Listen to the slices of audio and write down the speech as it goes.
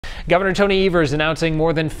Governor Tony Evers announcing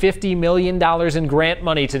more than $50 million in grant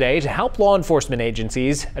money today to help law enforcement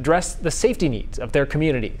agencies address the safety needs of their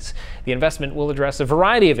communities. The investment will address a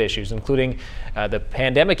variety of issues, including the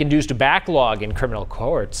pandemic-induced backlog in criminal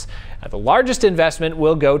courts. The largest investment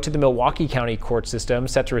will go to the Milwaukee County court system,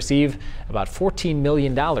 set to receive about $14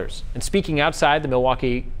 million. And speaking outside the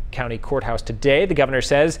Milwaukee County Courthouse today, the governor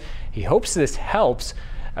says he hopes this helps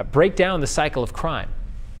break down the cycle of crime.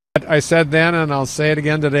 I said then, and I'll say it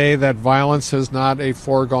again today, that violence is not a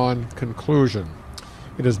foregone conclusion.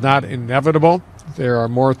 It is not inevitable. There are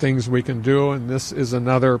more things we can do, and this is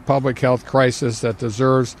another public health crisis that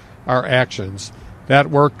deserves our actions. That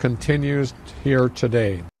work continues here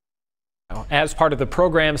today. As part of the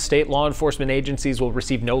program, state law enforcement agencies will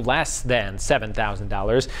receive no less than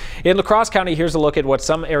 $7,000. In La Crosse County, here's a look at what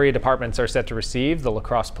some area departments are set to receive. The La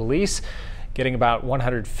Crosse Police getting about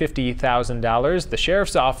 $150,000. The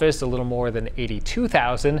Sheriff's Office a little more than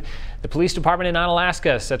 $82,000. The Police Department in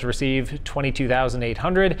Onalaska set to receive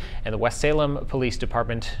 $22,800, and the West Salem Police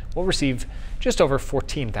Department will receive just over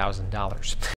 $14,000.